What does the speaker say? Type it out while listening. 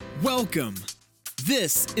Welcome.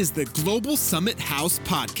 This is the Global Summit House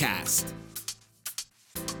podcast.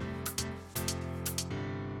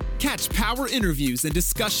 Catch power interviews and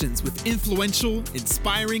discussions with influential,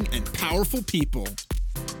 inspiring, and powerful people.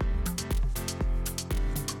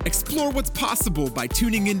 Explore what's possible by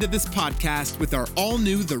tuning into this podcast with our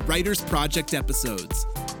all-new The Writers Project episodes,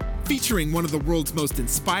 featuring one of the world's most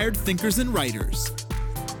inspired thinkers and writers.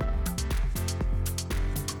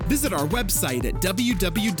 Visit our website at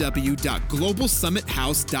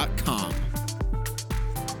www.globalsummithouse.com.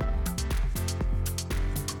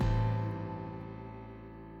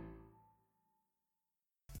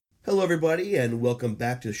 Hello, everybody, and welcome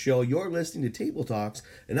back to the show. You're listening to Table Talks,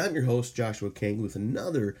 and I'm your host, Joshua King, with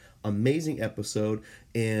another amazing episode.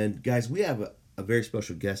 And guys, we have a very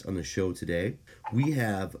special guest on the show today. We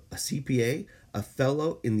have a CPA, a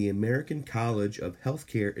fellow in the American College of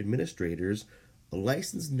Healthcare Administrators, a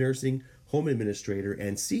licensed nursing home administrator,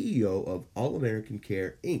 and CEO of All American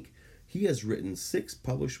Care, Inc. He has written 6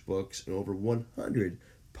 published books and over 100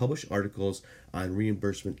 published articles on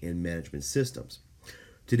reimbursement and management systems.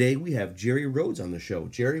 Today we have Jerry Rhodes on the show.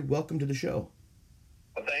 Jerry, welcome to the show.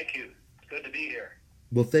 Well, thank you. It's good to be here.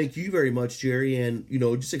 Well, thank you very much, Jerry, and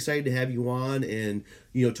just excited to have you on and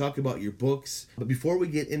talk about your books. But before we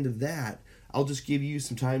get into that, I'll just give you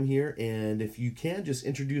some time here, and if you can, just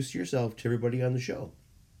introduce yourself to everybody on the show.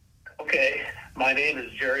 Okay, my name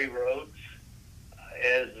is Jerry Rhodes.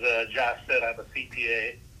 As Josh said, I'm a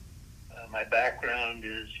CPA. My background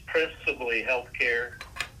is principally healthcare,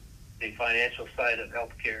 the financial side of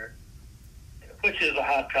healthcare, which is a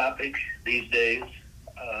hot topic these days.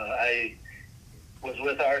 I was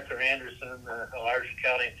with Arthur Anderson, a large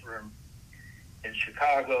accounting firm in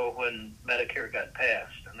Chicago, when Medicare got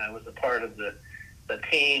passed, and I was a part of the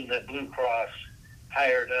team that Blue Cross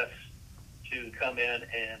hired us to come in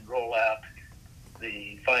and roll out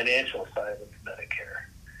the financial side of Medicare,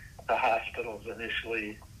 the hospitals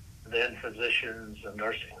initially, then physicians and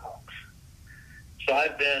nursing homes. So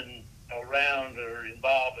I've been around or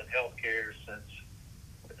involved in healthcare since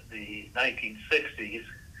the 1960s,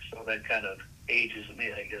 so that kind of ages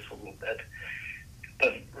me, I guess, a little bit.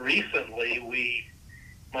 But recently,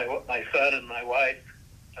 my son and my wife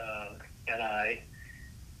and I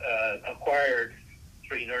acquired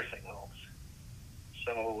 3 nursing homes.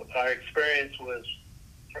 So our experience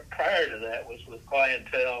prior to that was with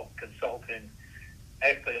clientele consulting.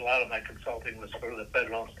 Actually, a lot of my consulting was for the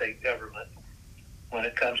federal and state government when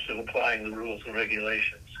it comes to applying the rules and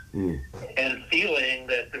regulations. And feeling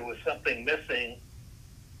that there was something missing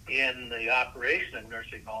in the operation of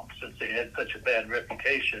nursing homes since they had such a bad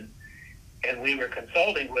reputation, and we were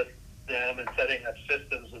consulting with them and setting up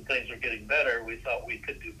systems and things were getting better, we thought we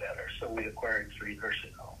could do better. So we acquired 3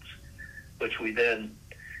 nursing homes, which we then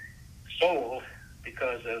sold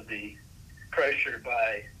because of the pressure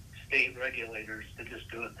by state regulators to just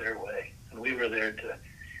do it their way. And we were there to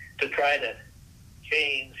try to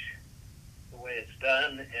change the way it's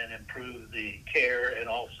done and improve the care and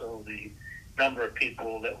also the number of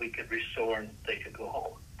people that we could restore and they could go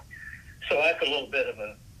home. So that's a little bit of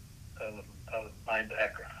my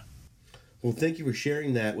background. Well, thank you for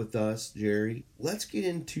sharing that with us, Jerry. Let's get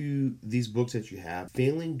into these books that you have,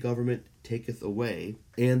 Failing Government Taketh Away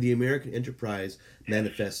and the American Enterprise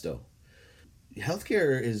Manifesto.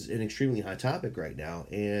 Healthcare is an extremely hot topic right now,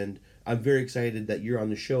 and I'm very excited that you're on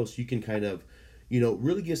the show so you can kind of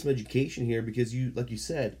really give some education here, because you, like you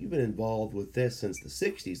said, you've been involved with this since the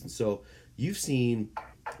 60s, and so you've seen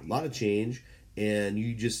a lot of change, and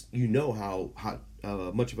you know how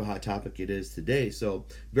much of a hot topic it is today. So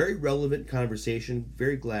very relevant conversation.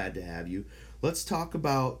 Very glad to have you. Let's talk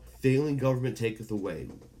about Failing Government Taketh Away.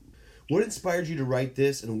 What inspired you to write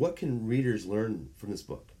this, and what can readers learn from this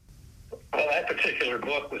book? Well, that particular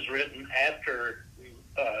book was written after we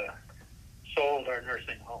sold our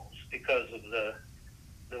nursing homes because of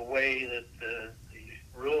the way that the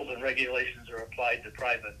rules and regulations are applied to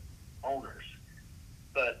private owners.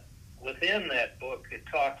 But within that book, it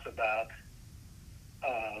talks about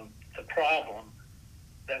the problem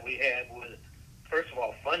that we have with, first of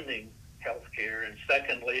all, funding healthcare, and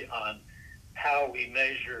secondly, on how we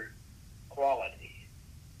measure quality.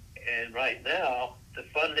 And right now, the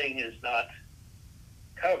funding is not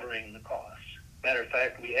covering the costs. Matter of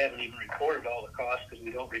fact, we haven't even recorded all the costs because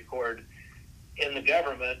we don't record in the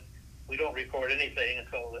government. We don't record anything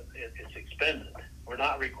until it's expended. We're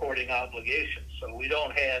not recording obligations, so we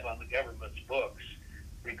don't have on the government's books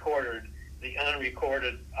recorded the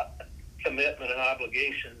unrecorded commitment and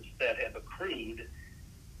obligations that have accrued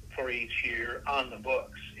for each year on the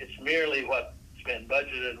books. It's merely what's been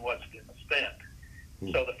budgeted and what's been spent.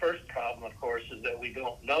 So the first problem, of course, is that we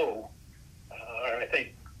don't know, or I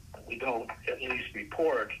think we don't at least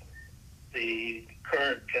report the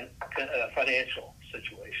current financial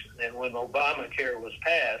situation. And when Obamacare was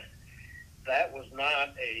passed, that was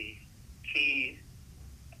not a key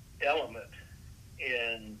element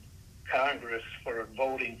in Congress for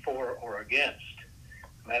voting for or against.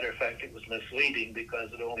 Matter of fact, it was misleading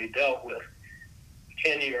because it only dealt with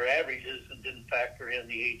 10-year averages and didn't factor in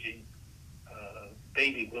the aging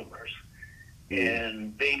baby boomers.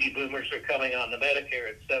 And baby boomers are coming on to Medicare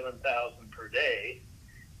at $7,000 per day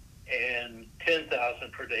and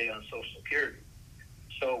 $10,000 per day on Social Security.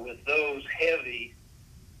 So with those heavy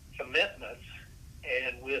commitments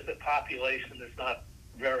and with a population that's not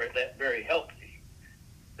very healthy,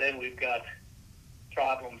 then we've got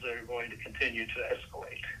problems that are going to continue to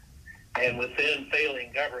escalate. And within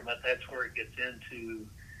failing government, that's where it gets into,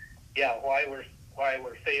 why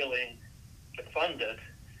we're failing to fund it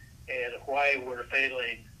and why we're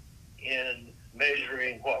failing in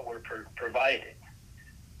measuring what we're providing.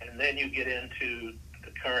 And then you get into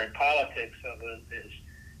the current politics of it is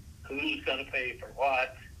who's going to pay for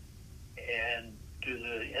what, and do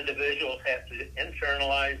the individuals have to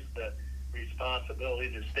internalize the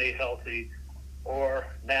responsibility to stay healthy, or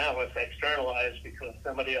now it's externalized because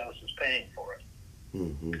somebody else is paying for it.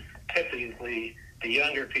 Mm-hmm. Typically, the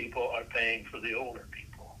younger people are paying for the older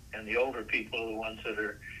people, and the older people are the ones that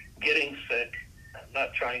are getting sick. I'm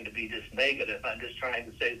not trying to be just negative. I'm just trying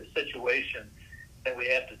to say the situation that we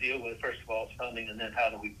have to deal with, first of all, is funding, and then how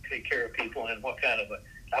do we take care of people and what kind of an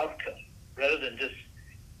outcome, rather than just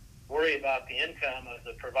worry about the income of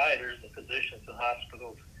the providers, the physicians and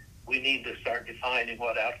hospitals. We need to start defining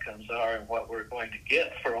what outcomes are and what we're going to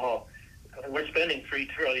get for all. We're spending $3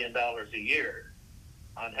 trillion a year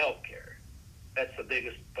on health care. That's the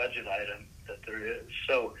biggest budget item that there is.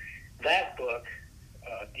 So that book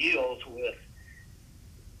deals with,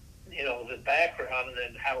 the background and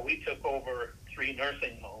then how we took over 3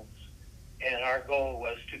 nursing homes. And our goal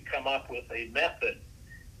was to come up with a method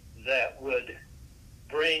that would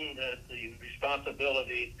bring the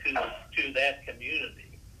responsibility to that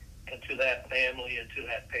community and to that family and to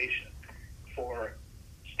that patient for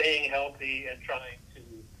staying healthy and trying to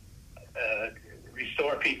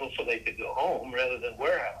restore people so they could go home rather than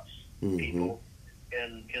warehouse people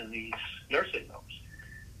in these nursing homes.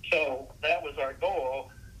 So that was our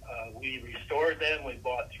goal. We restored them. We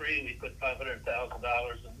bought 3. We put $500,000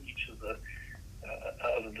 in each of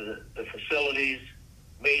the facilities,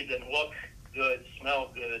 made them look good,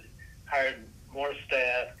 smell good, hired more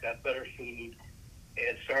staff, got better food,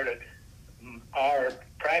 and started our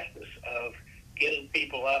practice of getting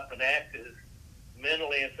people up and active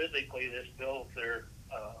mentally and physically. This builds their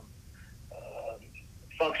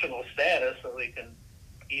functional status so they can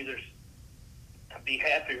either be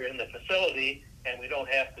happier in the facility and we don't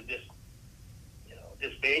have to just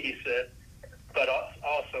babysit, but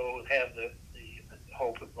also have the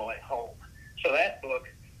hope of going home. So that book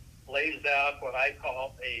lays out what I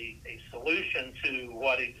call a solution to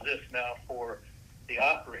what exists now for the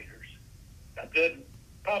operators. A good,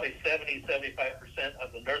 probably 70-75%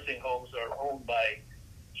 of the nursing homes are owned by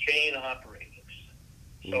chain operators.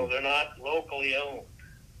 So they're not locally owned.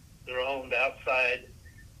 They're owned outside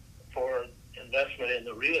for investment in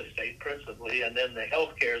the real estate principally, and then the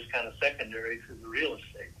healthcare is kind of secondary to the real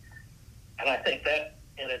estate. And I think that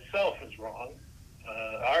in itself is wrong.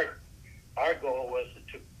 Our goal was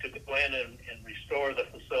to go in and restore the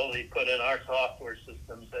facility, put in our software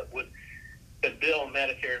systems that could bill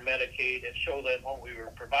Medicare and Medicaid and show them what we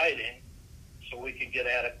were providing so we could get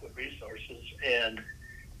adequate resources. And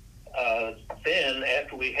then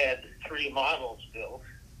after we had 3 models built,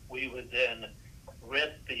 we would then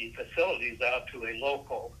rent the facilities out to a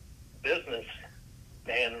local business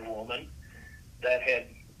man or woman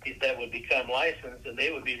that would become licensed, and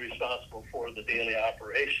they would be responsible for the daily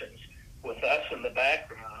operations with us in the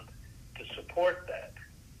background to support that.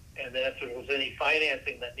 And then if there was any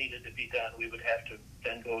financing that needed to be done, we would have to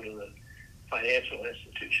then go to the financial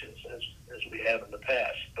institutions as we have in the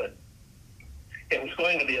past. But it was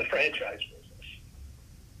going to be a franchise business.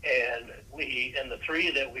 And in the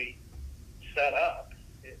 3 that we set up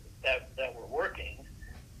that were working,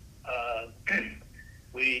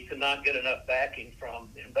 we could not get enough backing from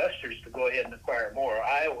investors to go ahead and acquire more.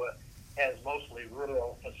 Iowa has mostly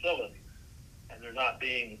rural facilities, and they're not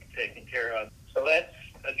being taken care of. So that's,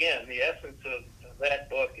 again, the essence of that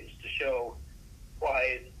book is to show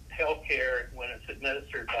why healthcare, when it's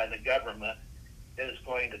administered by the government, is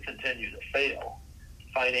going to continue to fail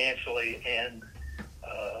financially and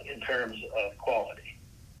in terms of quality.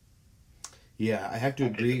 Yeah, I have to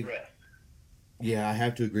agree. Yeah, I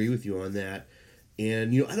have to agree with you on that.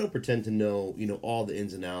 And, I don't pretend to know, all the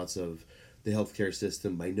ins and outs of the healthcare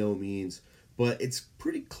system by no means, but it's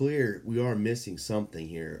pretty clear we are missing something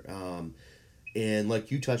here. And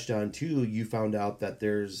like you touched on too, you found out that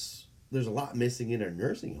there's a lot missing in our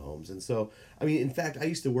nursing homes. And so, I mean, in fact, I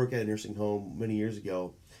used to work at a nursing home many years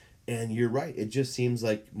ago, and you're right. It just seems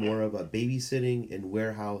like more of a babysitting and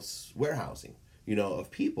warehousing,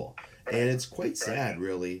 of people, and it's quite sad,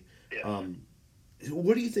 really. Yeah.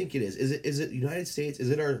 What do you think it is? Is it the United States?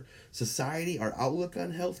 Is it our society, our outlook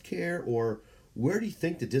on healthcare, or where do you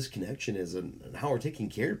think the disconnection is, and how we're taking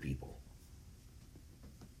care of people?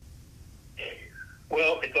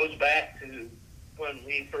 Well, it goes back to when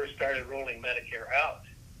we first started rolling Medicare out.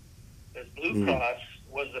 Because Blue Cross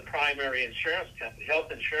was the primary insurance company,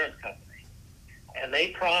 health insurance company, and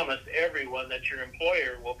they promised everyone that your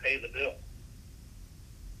employer will pay the bill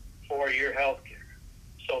for your health care.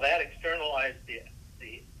 So that externalized the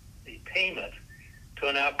payment to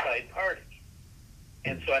an outside party.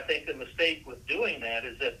 And so I think the mistake with doing that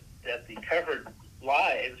is that the covered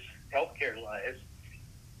lives, healthcare lives,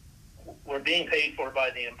 were being paid for by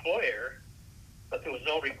the employer, but there was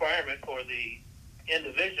no requirement for the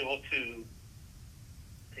individual to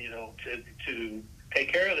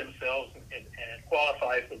take care of themselves and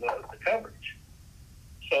qualify for the coverage.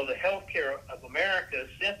 So the healthcare of America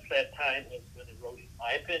since that time has been eroding, in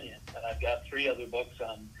my opinion, and I've got 3 other books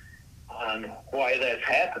on why that's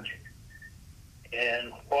happening.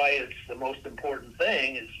 And why it's the most important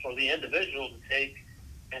thing is for the individual to take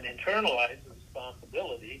and internalize the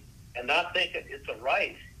responsibility and not think it's a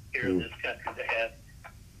right here in this country to have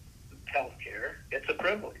health care. It's a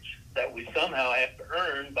privilege that we somehow have to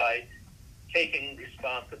earn by taking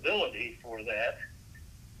responsibility for that.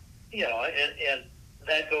 And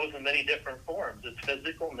that goes in many different forms. It's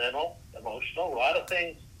physical, mental, emotional. A lot of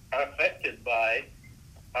things are affected by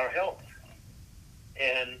our health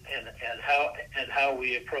and how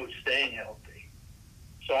we approach staying healthy.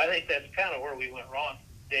 So I think that's kind of where we went wrong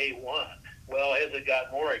day one. Well, as it got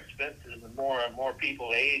more expensive and more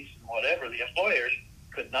people aged and whatever, the employers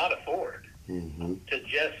could not afford to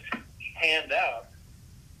just hand out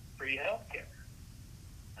free health care.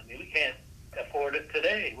 I mean, we can't afford it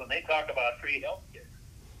today. When they talk about free health care,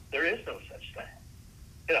 there is no such thing.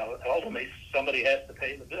 Ultimately, somebody has to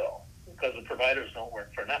pay the bill because the providers don't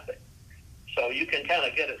work for nothing. So you can kind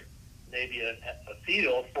of get maybe a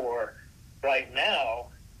feel for right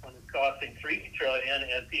now when it's costing $3 trillion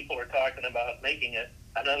and people are talking about making it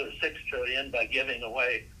another $6 trillion by giving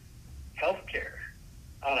away health care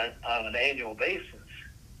on an annual basis.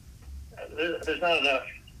 There's not enough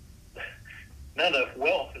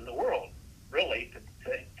wealth in the world really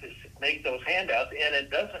to make those handouts, and it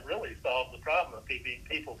doesn't really solve the problem of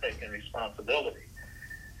people taking responsibility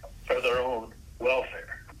for their own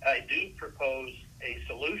welfare. I do propose a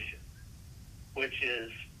solution, which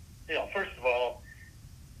is, first of all,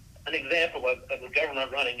 an example of the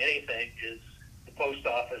government running anything is the post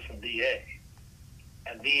office and VA.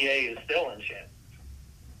 And VA is still in shambles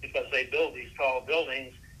because they build these tall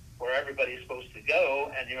buildings where everybody's supposed to go,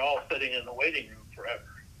 and you're all sitting in the waiting room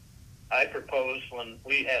forever. I proposed when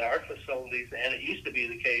we had our facilities, and it used to be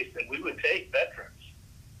the case, that we would take veterans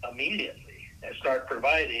immediately and start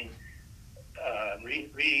providing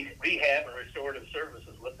rehab and restorative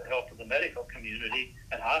services with the help of the medical community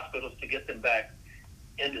and hospitals to get them back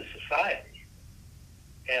into society.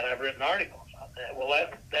 And I've written articles on that. Well,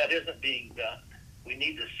 that isn't being done. We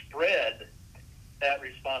need to spread that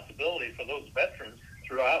responsibility for those veterans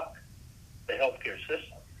throughout the healthcare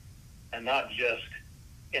system and not just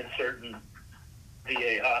in certain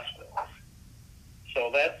VA hospitals.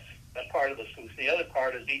 So that's part of the solution. The other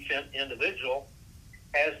part is each individual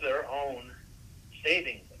has their own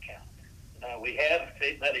savings account. Now, we have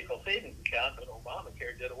a medical savings account, but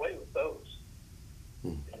Obamacare did away with those,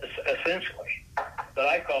 essentially. But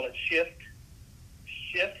I call it shift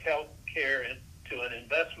health care into an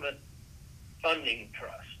investment funding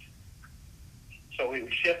trust. So we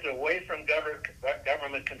would shift away from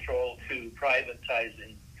government control to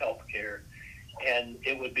privatizing health care, and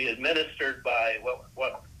it would be administered by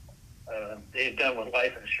what they've done with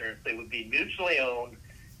life insurance. They would be mutually owned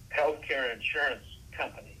healthcare insurance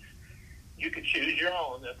companies. You could choose your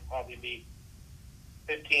own. That'd probably be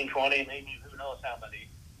 15, 20, maybe who knows how many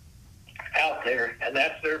out there, and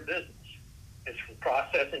that's their business. It's for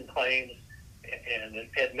processing claims and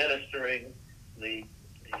administering the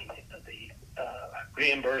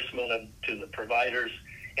reimbursement to the providers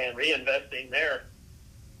and reinvesting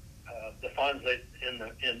the funds that in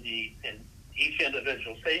each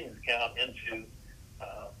individual savings account into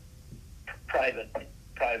private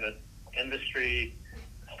industry,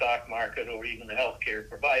 stock market, or even the healthcare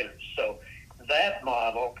providers. So that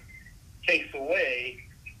model takes away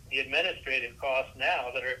the administrative costs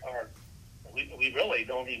now that are we really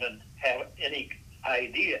don't even have any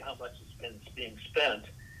idea how much is being spent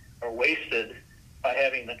or wasted by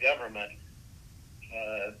having the government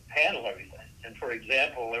handle everything. And for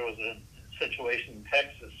example, there was a situation in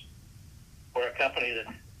Texas where a company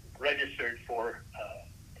that registered for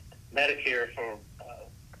Medicare for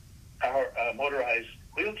motorized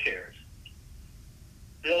wheelchairs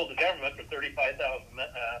billed the government for 35,000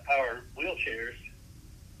 power wheelchairs,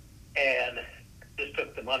 and just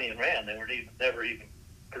took the money and ran. They were never even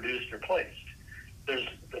produced or placed. There's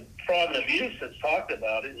the fraud and abuse that's talked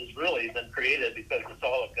about. It has really been created because it's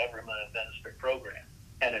all a government administered program,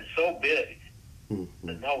 and it's so big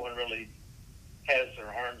that no one really has their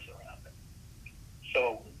arms around it.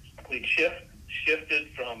 So we shifted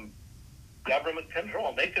from government control,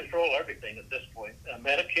 and they control everything at this point.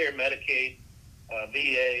 Medicare, Medicaid,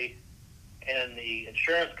 VA, and the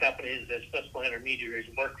insurance companies as fiscal intermediaries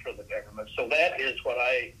work for the government. So that is what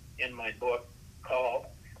I, in my book, call,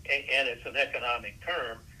 and it's an economic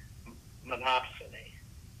term, monopsony.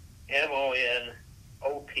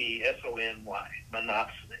 monopsony, monopsony.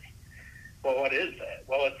 Well, what is that?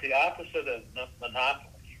 Well, it's the opposite of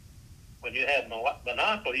monopoly. When you have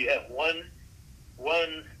monopoly, you have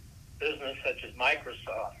one business such as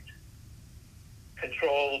Microsoft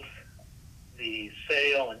controls the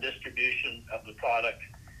sale and distribution of the product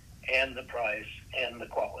and the price and the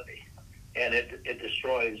quality. And it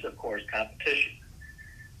destroys, of course, competition.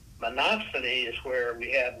 Monopsony is where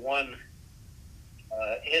we have one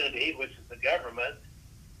entity, which is the government,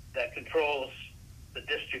 that controls the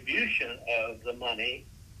distribution of the money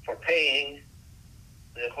for paying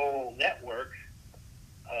the whole network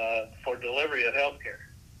for delivery of healthcare.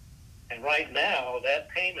 And right now, that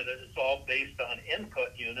payment is all based on input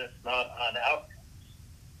units, not on outcomes.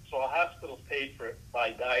 So a hospital's paid for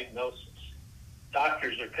by diagnosis.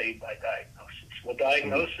 Doctors are paid by diagnosis. Well,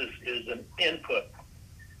 diagnosis is an input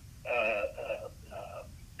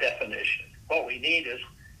definition. What we need is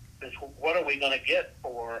what are we going to get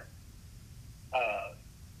for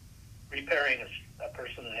repairing a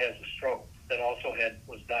person that has a stroke that also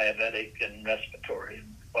was diabetic and respiratory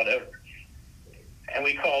and whatever. And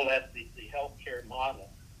we call that the healthcare model.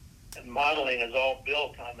 And modeling is all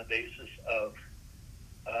built on the basis of,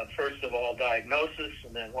 first of all, diagnosis,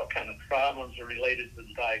 and then what kind of problems are related to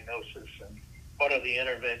the diagnosis, and what are the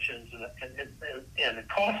interventions, and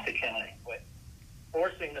cost accounting,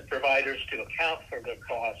 forcing the providers to account for their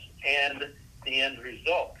costs and the end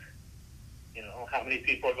result. You know, how many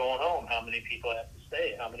people are going home, how many people have to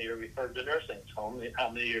stay, how many are referred to nursing homes, how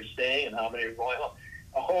many are staying, and how many are going home.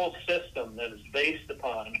 A whole system that is based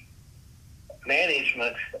upon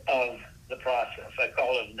management of the process. I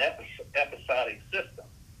call it an episodic system.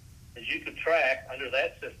 As you could track under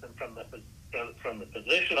that system from the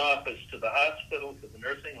physician office to the hospital to the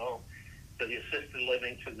nursing home to the assisted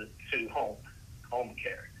living to home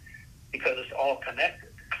care, because it's all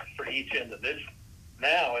connected for each individual.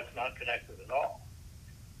 Now it's not connected at all.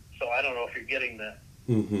 So I don't know if you're getting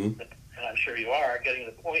and I'm sure you are, getting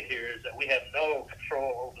the point here is that we have no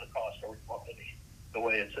control over the cost or quality, the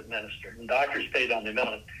way it's administered. And doctors paid on the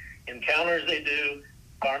amount of encounters they do,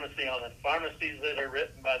 pharmacy on the pharmacies that are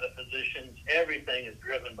written by the physicians, everything is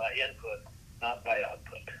driven by input, not by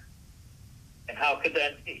output. And how could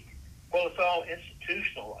that be? Well, it's all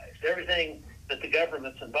institutionalized. Everything that the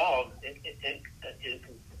government's involved in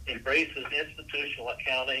embraces institutional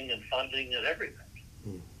accounting and funding and everything.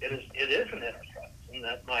 It is an enterprise. And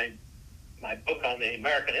that my book on the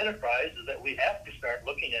American enterprise is that we have to start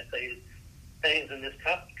looking at these things in this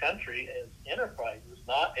country as enterprises,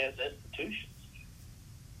 not as institutions.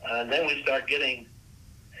 And then we start getting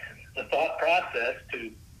the thought process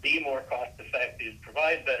to be more cost effective,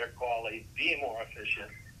 provide better quality, be more efficient.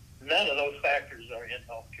 None of those factors are in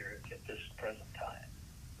healthcare at this present time.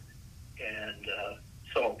 And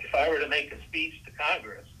so if I were to make a speech to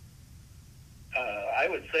Congress, I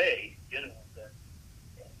would say, that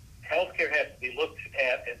healthcare has to be looked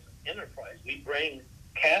at as an enterprise. We bring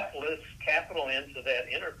capital into that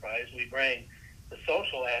enterprise. We bring the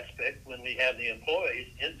social aspect when we have the employees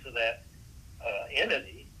into that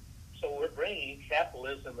entity. So we're bringing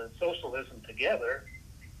capitalism and socialism together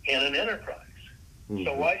in an enterprise. Mm-hmm.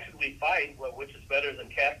 So why should we fight, which is better than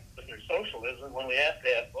capitalism or socialism, when we have to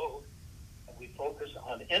have both? And we focus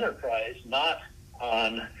on enterprise, not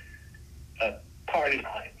on party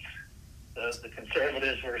lines, the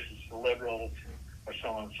conservatives versus the liberals, or so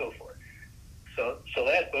on and so forth. So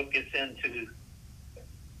that book gets into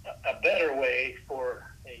a better way for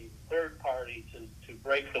a third party to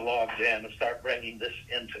break the log jam and start bringing this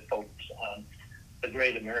into focus on the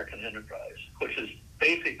great American enterprise, which is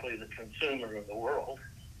basically the consumer of the world.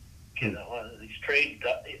 You know, these trade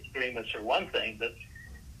agreements are one thing, but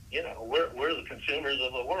you know, we're the consumers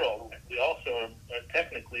of the world. We also are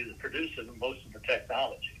technically the producers of most of the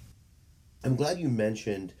technology. I'm glad you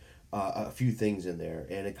mentioned a few things in there,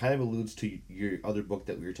 and it kind of alludes to your other book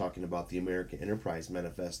that we were talking about, the American Enterprise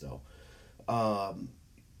Manifesto.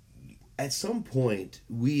 At some point,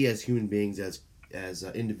 we as human beings, as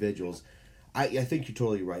individuals, I think you're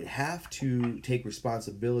totally right, have to take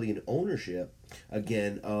responsibility and ownership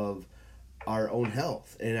again of our own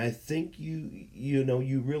health. And I think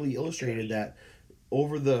you really illustrated that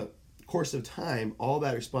over the course of time, all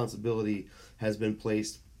that responsibility has been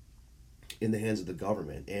placed in the hands of the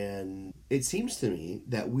government. And it seems to me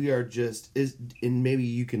that we are and maybe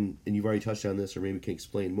you can, and you've already touched on this, or maybe can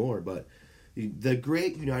explain more, but the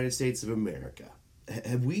great United States of America,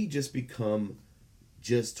 have we just become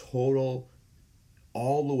just total,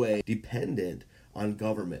 all the way dependent on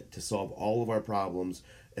government to solve all of our problems?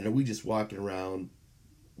 And are we just walking around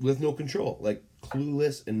with no control, like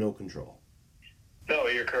clueless and no control? No,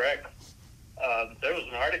 you're correct. There was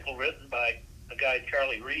an article written by a guy,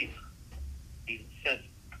 Charlie Reed. He's since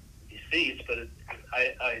deceased, but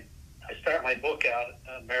I start my book out,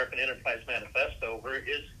 American Enterprise Manifesto, where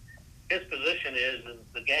his position is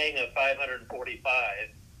the gang of 545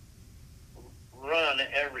 run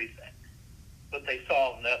everything, but they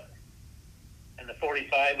solve nothing. And the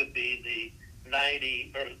 45 would be the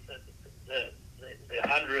 90 or the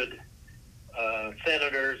 100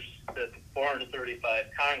 senators, the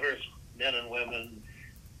 435 Congress men and women,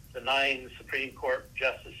 the 9 Supreme Court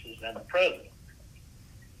justices, and the president.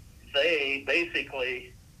 They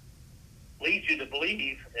basically lead you to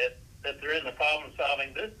believe that they're in the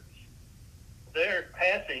problem-solving business. They're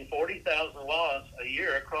passing 40,000 laws a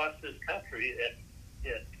year across this country at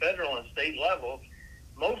federal and state levels,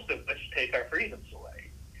 most of which take our freedoms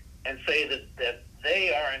away, and say that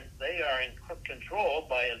they are in control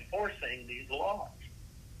by enforcing these laws.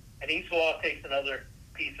 And each law takes another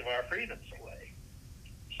piece of our freedoms away.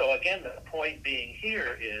 So again, the point being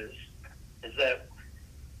here is that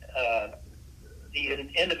the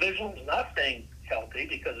individual is not staying healthy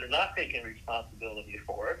because they're not taking responsibility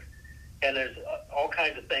for it. And there's all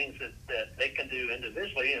kinds of things that they can do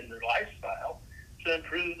individually in their lifestyle to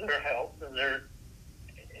improve their health and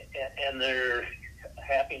their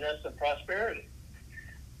happiness and prosperity.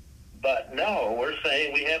 But no, we're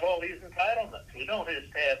saying we have all these entitlements. We don't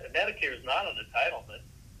just have, Medicare is not an entitlement.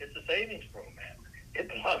 It's a savings program. It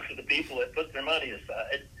belongs to the people that put their money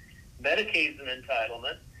aside. Medicaid is an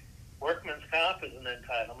entitlement. Workman's comp is an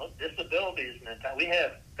entitlement. Disability is an entitlement. We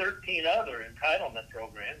have 13 other entitlement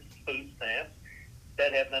programs, food stamps,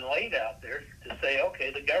 that have been laid out there to say, okay,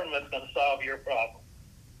 the government's going to solve your problem.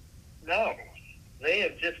 No, they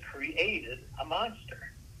have just created a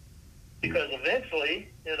monster. Because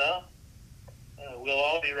eventually, we'll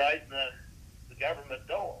all be riding the government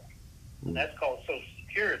dole. And that's called Social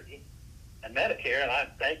Security and Medicare, and I'm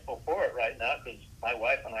thankful for it right now because my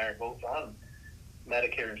wife and I are both on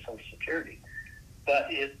Medicare and Social Security.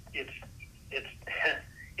 But it's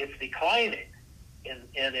declining in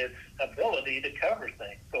its ability to cover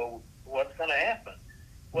things. So what's going to happen?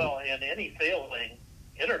 Well, in any failing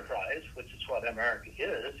enterprise, which is what America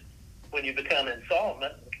is, when you become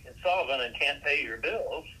insolvent and can't pay your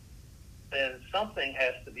bills, then something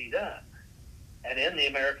has to be done. And in the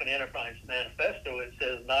American Enterprise Manifesto, it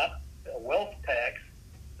says not a wealth tax,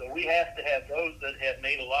 so we have to have those that have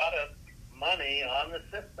made a lot of money on the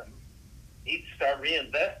system need to start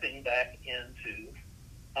reinvesting back into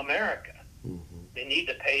America. Mm-hmm. They need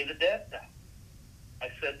to pay the debt now. I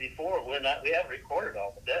said before, we haven't recorded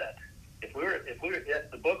all the debt. If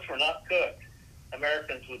the books were not cooked,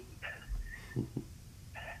 Americans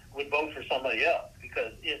would vote for somebody else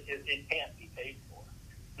because it can't be paid for.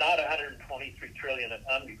 Not 123 trillion of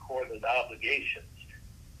unrecorded obligations,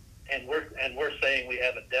 and we're saying we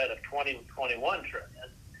have a debt of 21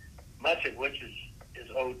 trillion, much of which is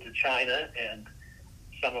owed to China and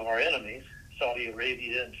some of our enemies, Saudi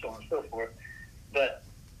Arabia and so on and so forth. But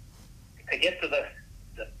to get to the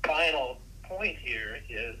final point here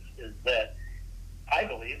is that I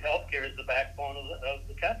believe healthcare is the backbone of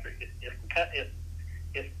the country.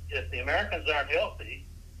 If the Americans aren't healthy,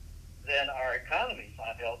 then our economy's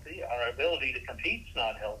not healthy, our ability to compete is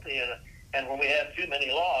not healthy, and when we have too many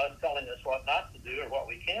laws telling us what not to do or what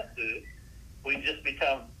we can't do, we just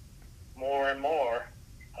become more and more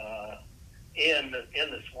in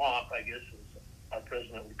the swamp, I guess, as our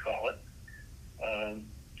president would call it,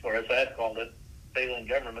 or as I've called it, failing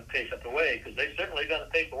government taketh away, because they're certainly going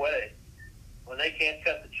to take away. When they can't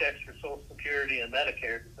cut the checks for Social Security and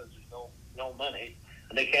Medicare because there's no money,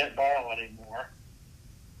 and they can't borrow anymore,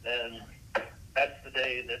 then that's the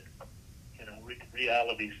day that,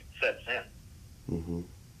 reality sets in. Mm-hmm.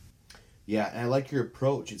 Yeah, and I like your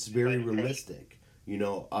approach. It's very realistic. You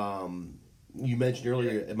mentioned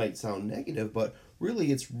earlier it might sound negative, but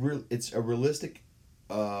really it's a realistic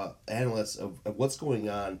analysis of what's going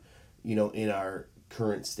on, in our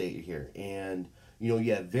current state here. And,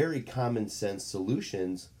 very common sense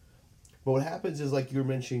solutions. But what happens is, like you were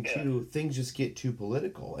mentioning too, things just get too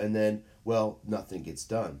political, and then, nothing gets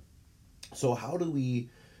done. So how do we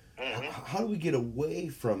get away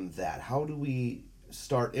from that? How do we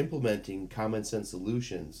start implementing common sense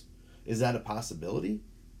solutions? Is that a possibility?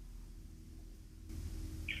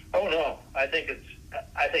 Oh no, I think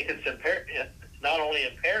it's imperative. It's not only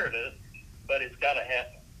imperative, but it's got to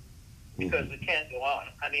happen, because it can't go on.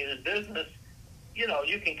 I mean, in business,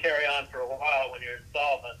 you can carry on for a while when you're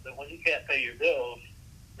insolvent, but when you can't pay your bills,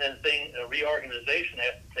 then a reorganization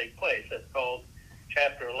has to take place. That's called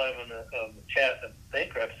Chapter 11 of the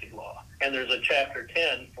bankruptcy law, and there's a Chapter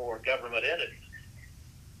 10 for government entities.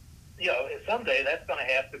 Someday that's going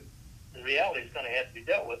to have to. The reality is going to have to be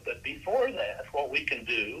dealt with. But before that, what we can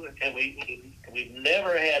do, and we've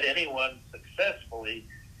never had anyone successfully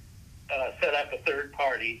set up a third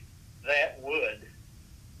party that would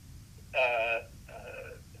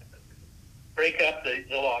break up the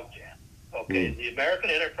logjam. Okay, the American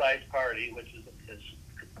Enterprise Party, which is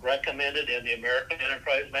recommended in the American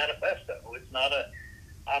Enterprise Manifesto. It's not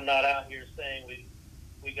I'm not out here saying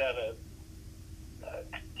we got to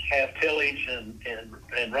have tillage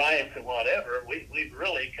and riots and whatever. We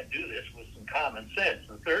really can do this with some common sense.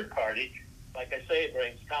 The third party, like I say,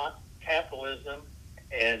 brings capitalism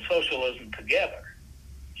and socialism together.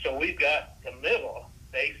 So we've got the middle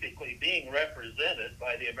basically being represented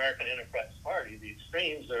by the American Enterprise Party. The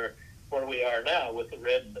extremes are where we are now with the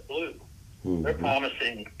red and the blue. Mm-hmm. They're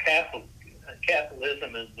promising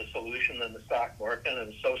capitalism is the solution in the stock market, and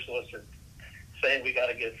the socialists are saying we got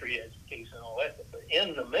to get free education and all that. But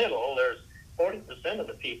in the middle, there's 40% of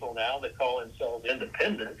the people now that call themselves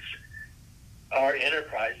independents are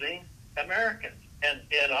enterprising Americans. And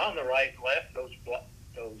on the right and left, those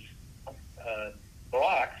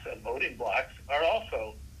blocks, voting blocks, are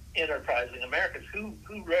also enterprising Americans. Who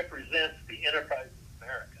represents the enterprising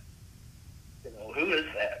American? Who is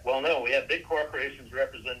that? Well, no, we have big corporations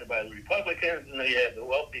represented by the Republicans, and then you have the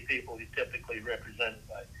wealthy people who typically represented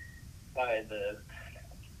by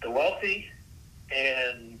the wealthy,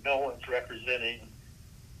 and no one's representing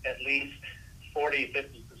at least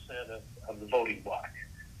 40-50% of the voting bloc.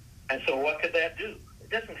 And so what could that do? It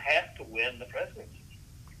doesn't have to win the presidency.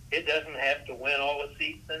 It doesn't have to win all the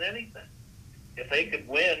seats in anything. If they could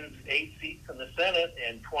win 8 seats in the Senate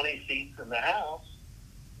and 20 seats in the House,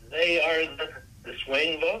 they are the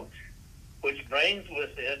swing votes, which brings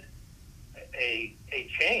with it a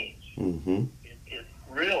change. Mm-hmm. It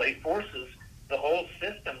really forces the whole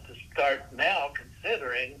system to start now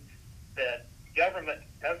considering that government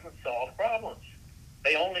doesn't solve problems.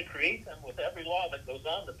 They only create them with every law that goes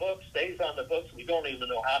on the books, stays on the books. We don't even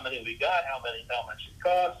know how many we got, how much it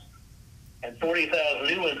costs. And 40,000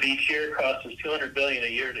 new ones each year costs us $200 billion a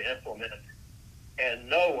year to implement it. And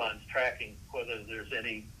no one's tracking whether there's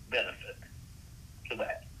any benefit to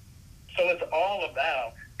that. So it's all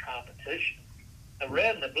about competition. The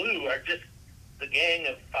red and the blue are just the gang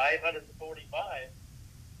of 545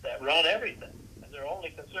 that run everything. And they're only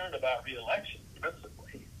concerned about re-election,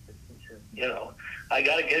 principally. I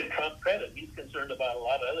got to give Trump credit. He's concerned about a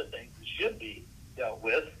lot of other things that should be dealt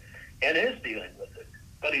with and is dealing with it.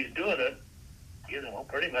 But he's doing it,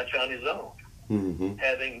 pretty much on his own. Mm-hmm.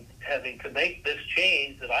 Having to make this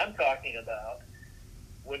change that I'm talking about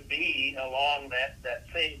would be along that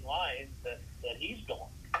same line that he's going.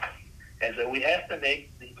 And so we have to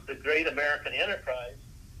make the great American enterprise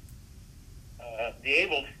be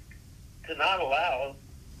able to not allow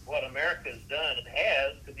what America has done and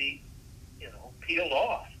has to be, peeled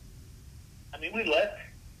off. I mean, we let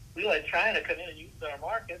China come in and use our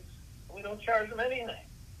markets, and we don't charge them anything.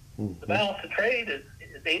 Mm-hmm. The balance of trade is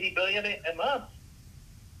 $80 billion a month.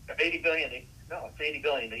 Or $80 billion. It's $80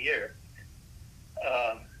 billion a year.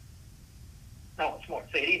 No, it's more.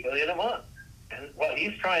 It's $80 billion a month. And what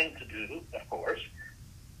he's trying to do, of course,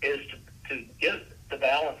 is to get the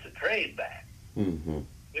balance of trade back. Mm-hmm.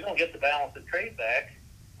 We don't get the balance of trade back.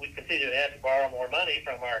 We continue to have to borrow more money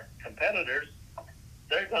from our competitors.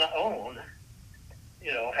 They're going to own,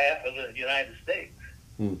 half of the United States,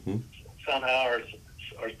 mm-hmm. somehow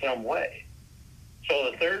or some way.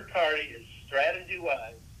 So the third party is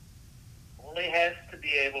strategy-wise, only has to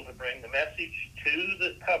be able to bring the message to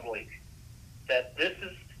the public that this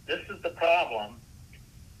is the problem,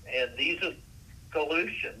 and these are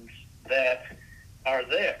solutions that are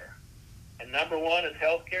there. And number one is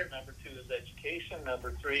healthcare. Number two is education.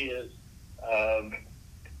 Number three is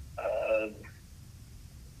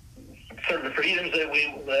certain freedoms that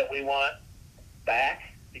we want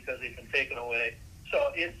back because they've been taken away.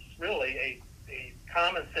 So it's really a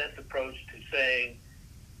common sense approach to saying,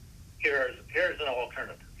 here's an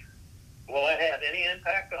alternative. Will that have any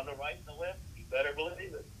impact on the right and the left? You better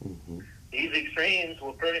believe it. Mm-hmm. These extremes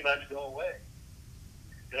will pretty much go away.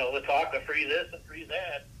 You know, the talk of free this and free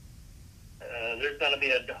that, there's going to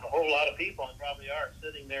be a whole lot of people, and probably are,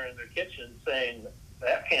 sitting there in their kitchen saying,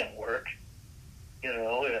 that can't work. You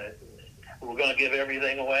know, we're going to give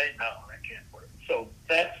everything away? No, that can't work. So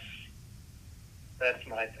that's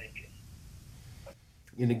my thinking.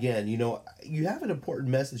 And again, you know, you have an important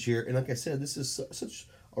message here. And like I said, this is such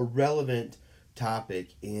a relevant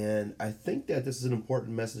topic. And I think that this is an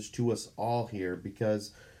important message to us all here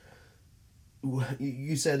because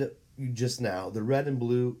you said just now, the red and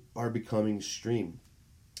blue are becoming extreme.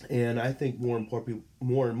 And I think more and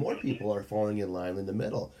more people are falling in line in the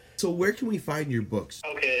middle. So where can we find your books?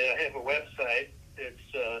 Okay, I have a website. It's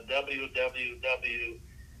www.jerry,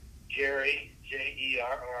 Jerry,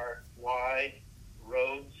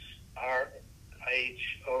 Rhodes, RHOADS,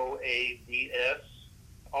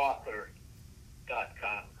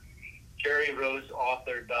 author.com.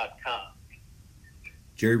 JerryRhodesAuthor.com.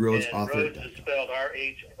 JerryRhodesAuthor.com. And Rhodes is spelled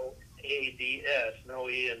RHOADS, no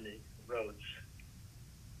E in the Rhodes.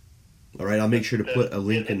 All right, I'll make sure to put a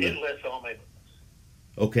link in It the... lists all my books.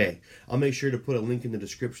 Okay, I'll make sure to put a link in the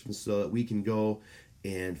description so that we can go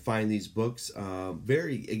and find these books.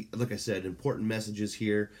 Very, like I said, important messages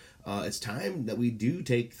here. It's time that we do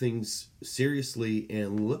take things seriously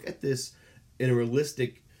and look at this in a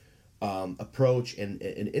realistic approach and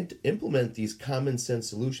implement these common sense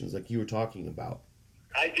solutions like you were talking about.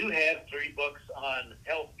 I do have 3 books on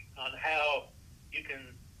health, on how you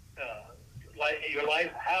can, how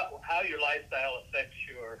your lifestyle affects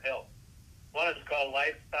your health. One is called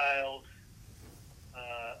Lifestyles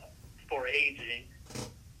for Aging,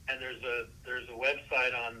 and there's a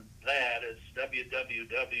website on that. It's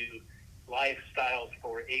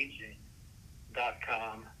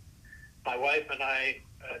www.lifestylesforaging.com. My wife and I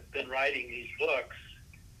have been writing these books.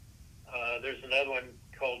 There's another one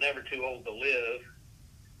called Never Too Old to Live.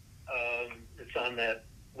 It's on that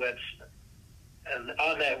website. And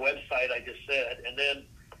on that website, I just said, and then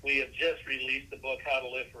we have just released the book, How to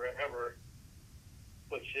Live Forever,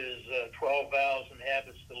 which is 12 Vows and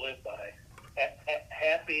Habits to Live By.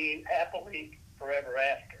 Happily Forever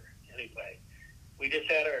After. Anyway, we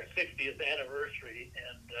just had our 60th anniversary,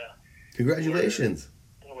 and congratulations.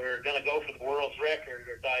 We're going to go for the world's record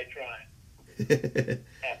or die trying.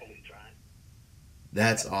 Happily trying.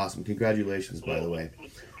 That's awesome. Congratulations, by the way.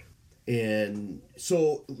 And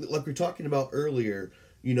so, like we were talking about earlier,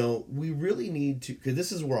 you know, we really need to, because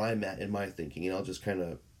this is where I'm at in my thinking, and I'll just kind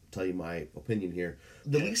of tell you my opinion here.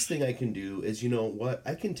 The least thing I can do is, you know what,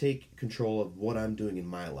 I can take control of what I'm doing in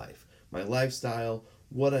my life, my lifestyle,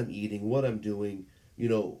 what I'm eating, what I'm doing. You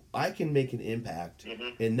know, I can make an impact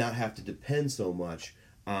and not have to depend so much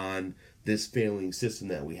on this failing system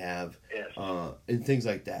that we have, and things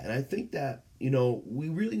like that. And I think that, you know, we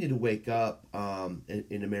really need to wake up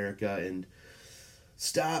in America and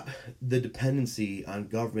stop the dependency on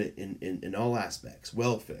government in all aspects,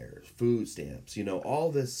 welfare, food stamps, you know,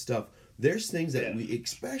 all this stuff. There's things that we,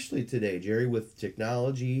 especially today, Jerry, with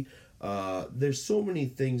technology, there's so many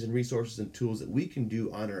things and resources and tools that we can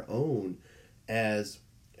do on our own as,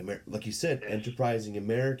 like you said, enterprising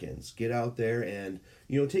Americans. Get out there and,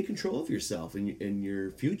 you know, take control of yourself and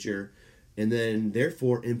your future, and then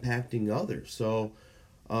therefore impacting others. So,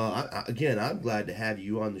 again, I'm glad to have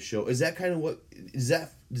you on the show. Is that kind of what, does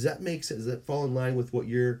that make sense? Does that fall in line with what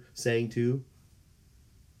you're saying too?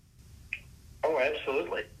 Oh,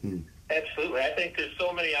 absolutely. Absolutely. I think there's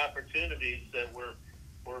so many opportunities that we're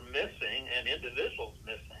missing and individuals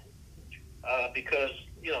missing because,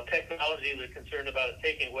 you know, technology, they're concerned about it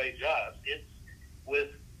taking away jobs. It's with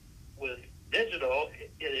digital,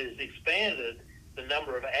 it has expanded the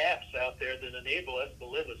number of apps out there that enable us to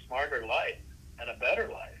live a smarter life and a better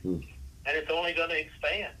life. And it's only going to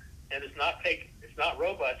expand. And it's not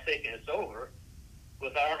robots taking us over,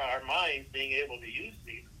 without our minds being able to use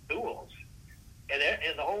these tools. And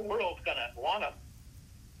the whole world's going to want them.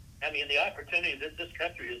 I mean, the opportunity that this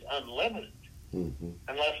country is unlimited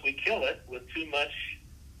unless we kill it with too much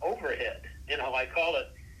overhead. You know, I call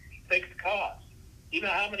it fixed costs. You know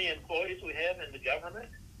how many employees we have in the government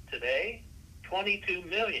today? 22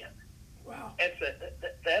 million. Wow.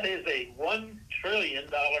 That is a $1 trillion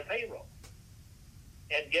payroll.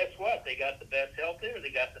 And guess what? They got the best health care. They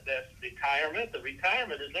got the best retirement. The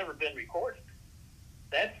retirement has never been recorded.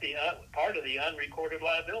 That's the part of the unrecorded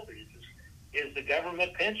liabilities is the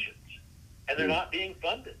government pensions, and they're not being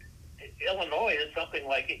funded. Illinois is something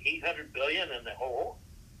like $800 billion in the hole.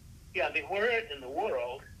 Yeah, I mean, where in the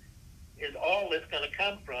world is all this going to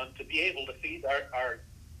come from to be able to feed our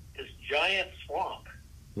this giant swamp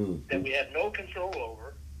that we have no control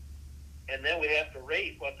over, and then we have to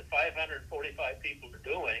rate what the 545 people are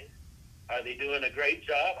doing. Are they doing a great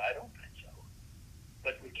job? I don't think so.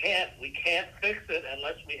 But we can't fix it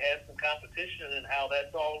unless we have some competition in how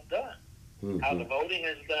that's all done, how the voting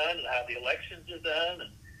is done, and how the elections are done,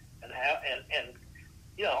 and how and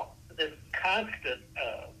you know, this constant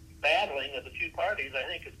battling of the two parties, I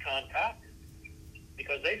think, is concocted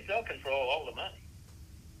because they still control all the money,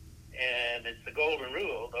 and it's the golden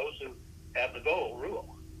rule. Those who have the gold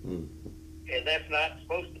rule, and that's not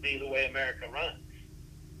supposed to be the way America runs.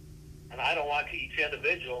 And I don't want each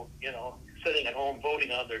individual, you know, sitting at home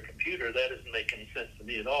voting on their computer. That doesn't make any sense to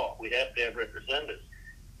me at all. We have to have representatives,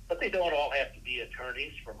 but they don't all have to be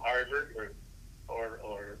attorneys from Harvard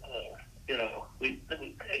or you know,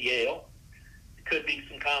 Yale. It could be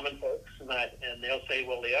some common folks, and they'll say,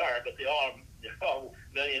 well, they are, but they're all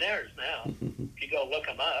millionaires now. If you go look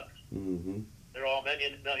them up, they're all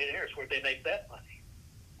millionaires. Where'd they make that money?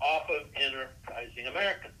 Off of enterprising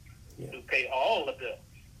Americans who pay all the bills.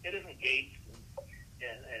 It isn't Gates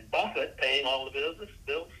and Buffett paying all the bills.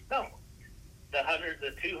 No,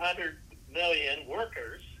 the 200 million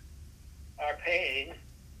workers are paying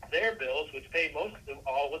their bills, which pay most of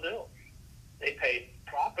all the bills. They pay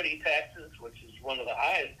property taxes, which is one of the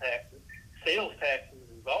highest taxes. Sales taxes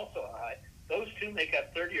is also high. Those two make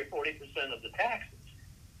up 30 or 40% of the taxes.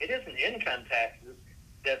 It isn't income taxes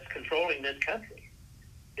that's controlling this country.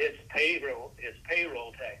 It's payroll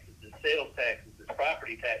taxes, it's sales taxes, it's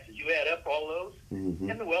property taxes. You add up all those,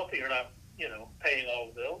 and the wealthy are not, you know, paying all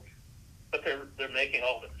the bills, but they're making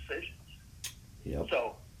all the decisions. Yep.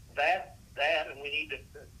 So that, and we need to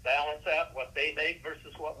balance out what they make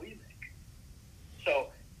versus what we make. So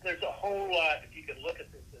there's a whole lot. If you can look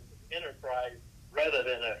at this as an enterprise rather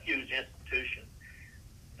than a huge institution,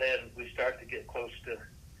 then we start to get close to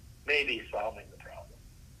maybe solving the problem.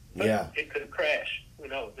 But it could crash. Who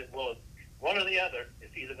knows? Well, one or the other.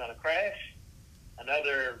 It's either going to crash,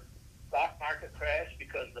 another stock market crash,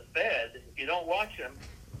 because the Fed, if you don't watch them,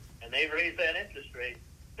 and they raise that interest rate,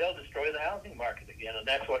 they'll destroy the housing market again. And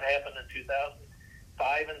that's what happened in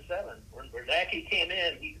 2005 and 2007. When Bernanke came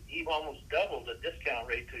in, he almost doubled the discount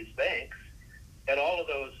rate to his banks, and all of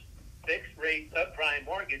those fixed-rate subprime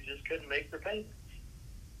mortgages couldn't make their payments.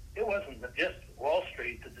 It wasn't just Wall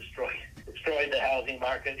Street that destroyed the housing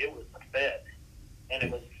market. It was the Fed, and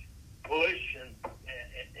it was Bush and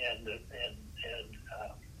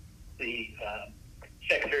the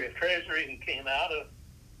Secretary of Treasury who came out of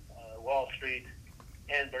Wall Street,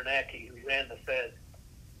 and Bernanke who ran the Fed.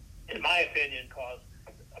 In my opinion, caused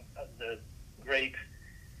the Great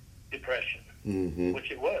Depression,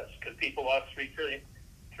 which it was, because people lost $30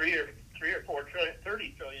 or $40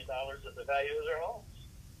 trillion of the value of their homes.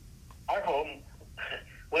 Our home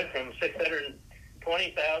went from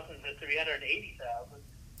 620,000 to 380,000.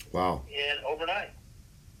 Wow! And overnight,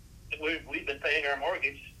 we've been paying our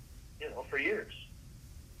mortgage, you know, for years.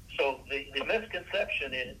 So the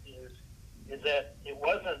misconception is that it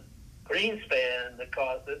wasn't Greenspan that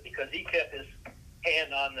caused it, because he kept his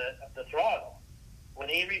hand on the throttle. When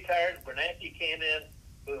he retired, Bernanke came in,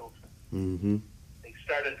 boom. They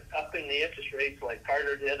started upping the interest rates like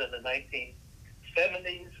Carter did in the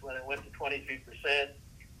 1970s when it went to 23%,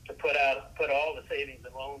 to put all the savings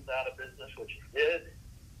and loans out of business, which it did,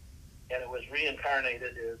 and it was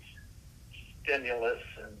reincarnated as stimulus,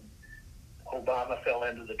 and Obama fell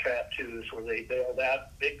into the trap too, where they bailed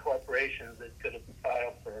out big corporations that could have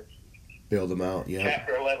filed for bailed them out,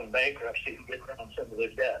 Chapter 11 bankruptcy to get around some of their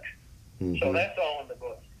debt. So that's all in the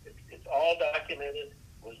book. It's all documented.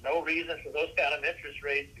 There was no reason for those kind of interest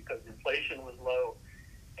rates because inflation was low,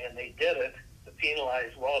 and they did it to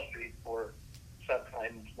penalize Wall Street for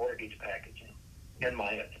subprime mortgage packaging, in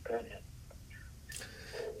my opinion.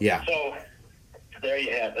 Yeah. So there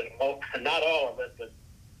you have it. Well, not all of it, but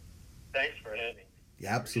thanks for having me.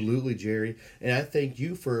 Yeah, absolutely, Jerry. And I thank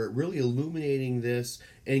you for really illuminating this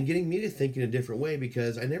and getting me to think in a different way,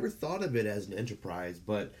 because I never thought of it as an enterprise.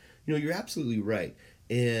 But, you know, you're absolutely right.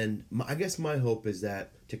 And I guess my hope is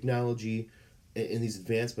that technology and these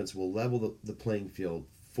advancements will level the playing field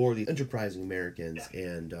for the enterprising Americans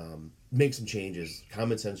and make some changes,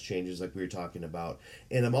 common sense changes like we were talking about.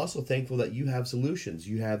 And I'm also thankful that you have solutions.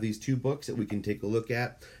 You have these 2 books that we can take a look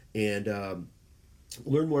at and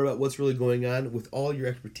learn more about what's really going on with all your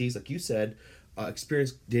expertise. Like you said,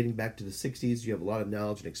 experience dating back to the 60s. You have a lot of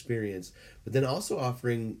knowledge and experience, but then also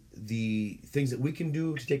offering the things that we can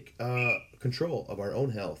do to take control of our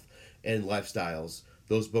own health and lifestyles,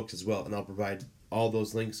 those books as well. And I'll provide all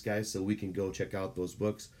those links, guys, so we can go check out those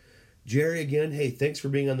books. Jerry, again, hey, thanks for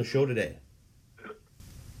being on the show today.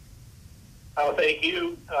 Oh, thank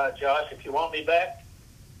you, Josh. If you want me back,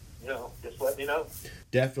 just let me know.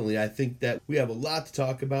 Definitely. I think that we have a lot to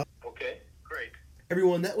talk about. Okay, great.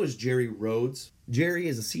 Everyone, that was Jerry Rhodes. Jerry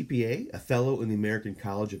is a CPA, a fellow in the American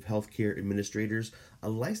College of Healthcare Administrators, a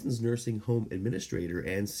licensed nursing home administrator,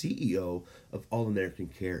 and CEO of All American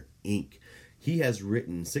Care, Inc. He has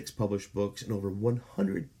written 6 published books and over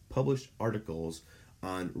 100 published articles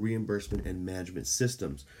on reimbursement and management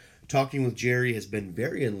systems. Talking with Jerry has been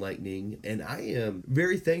very enlightening, and I am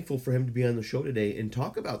very thankful for him to be on the show today and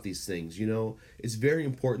talk about these things. It's very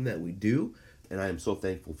important that we do, and I am so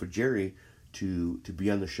thankful for Jerry to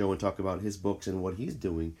be on the show and talk about his books and what he's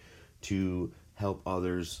doing to help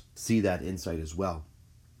others see that insight as well.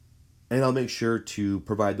 And I'll make sure to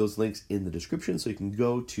provide those links in the description so you can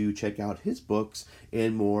go to check out his books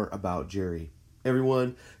and more about Jerry.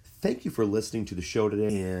 Everyone, thank you for listening to the show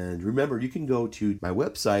today. And remember, you can go to my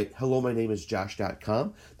website,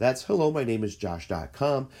 hellomynameisjosh.com. That's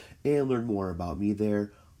hellomynameisjosh.com, and learn more about me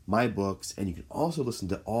there, my books, and you can also listen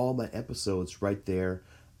to all my episodes right there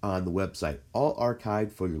on the website, all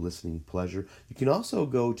archived for your listening pleasure. You can also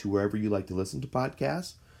go to wherever you like to listen to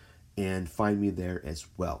podcasts and find me there as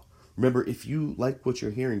well. Remember, if you like what you're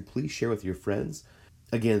hearing, please share with your friends.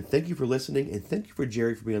 Again, thank you for listening, and thank you for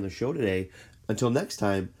Jerry for being on the show today. Until next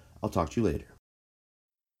time, I'll talk to you later.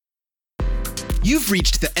 You've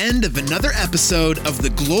reached the end of another episode of the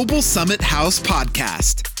Global Summit House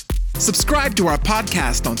podcast. Subscribe to our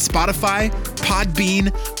podcast on Spotify, Podbean,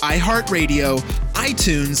 iHeartRadio,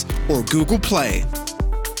 iTunes, or Google Play.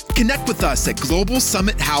 Connect with us at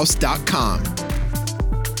globalsummithouse.com.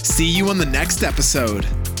 See you on the next episode.